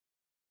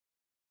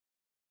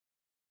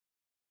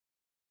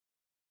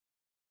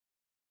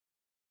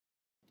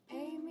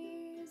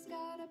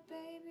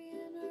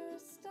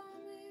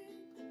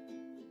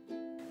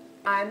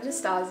I'm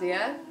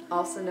Nastasia,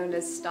 also known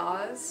as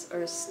Staz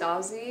or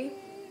Stasi.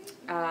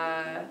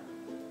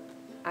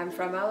 I'm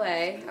from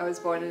LA. I was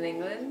born in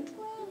England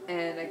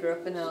and I grew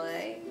up in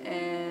LA,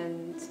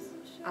 and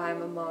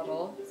I'm a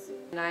model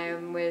and I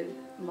am with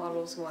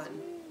Models1.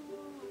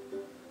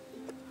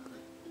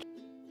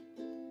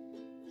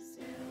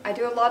 I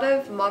do a lot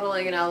of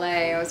modeling in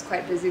LA. I was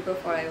quite busy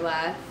before I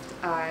left.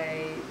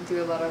 I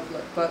do a lot of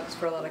lookbooks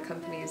for a lot of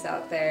companies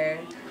out there,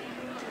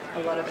 a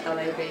lot of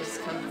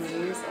LA-based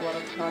companies, a lot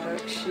of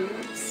product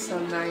shoots,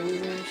 some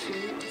magazine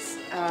shoots.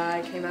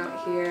 I came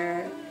out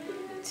here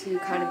to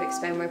kind of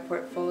expand my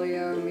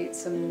portfolio, meet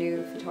some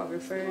new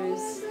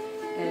photographers,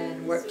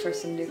 and work for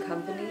some new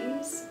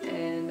companies.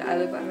 And I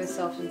live by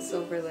myself in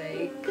Silver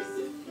Lake,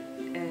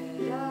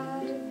 and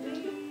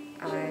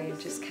I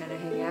just kind of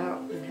hang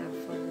out and have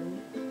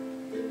fun.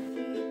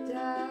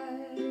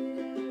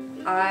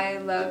 I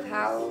love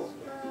how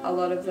a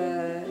lot of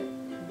the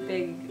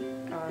big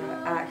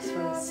acts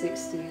from the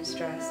 60s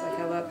dress. Like,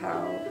 I love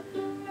how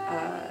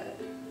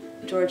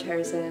George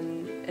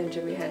Harrison and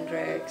Jimi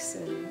Hendrix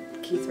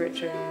and Keith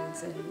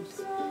Richards and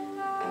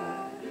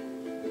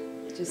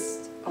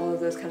just all of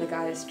those kind of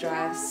guys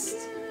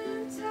dressed.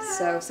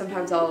 So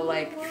sometimes I'll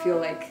feel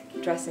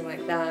like dressing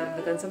like them,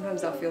 but then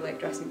sometimes I'll feel like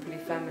dressing pretty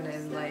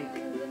feminine,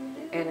 like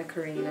Anna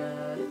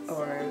Karina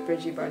or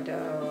Brigitte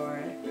Bardot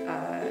or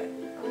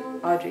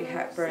Audrey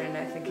Hepburn.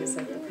 I think is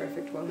like the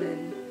perfect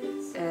woman.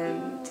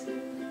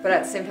 But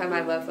at the same time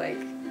I love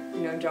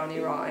Johnny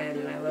Rotten,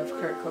 and I love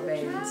Kurt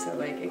Cobain, so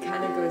it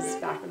kind of goes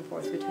back and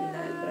forth between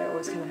them, but I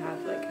always kind of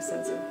have a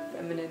sense of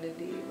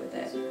femininity with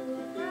it.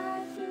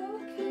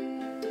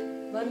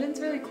 London's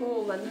really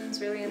cool,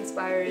 London's really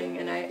inspiring,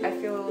 and I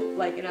feel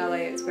like in LA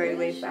it's very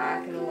laid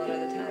back, and a lot of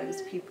the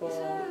times people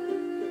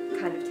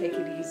kind of take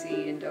it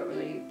easy and don't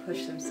really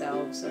push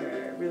themselves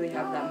or really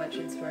have that much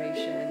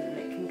inspiration, and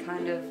it can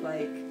kind of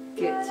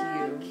get to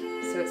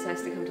you. So it's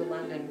nice to come to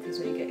London, because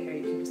when you get here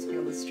you can just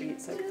feel the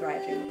streets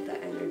thriving with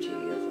that energy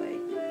of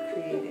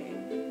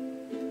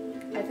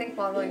creating. I think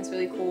modeling's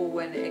really cool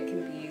when it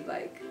can be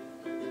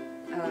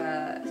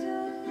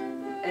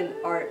an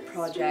art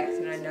project,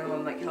 and I know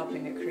I'm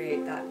helping to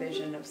create that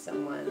vision of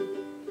someone.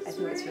 I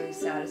think it's really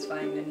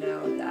satisfying to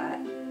know that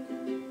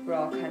we're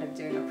all kind of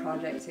doing a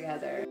project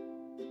together.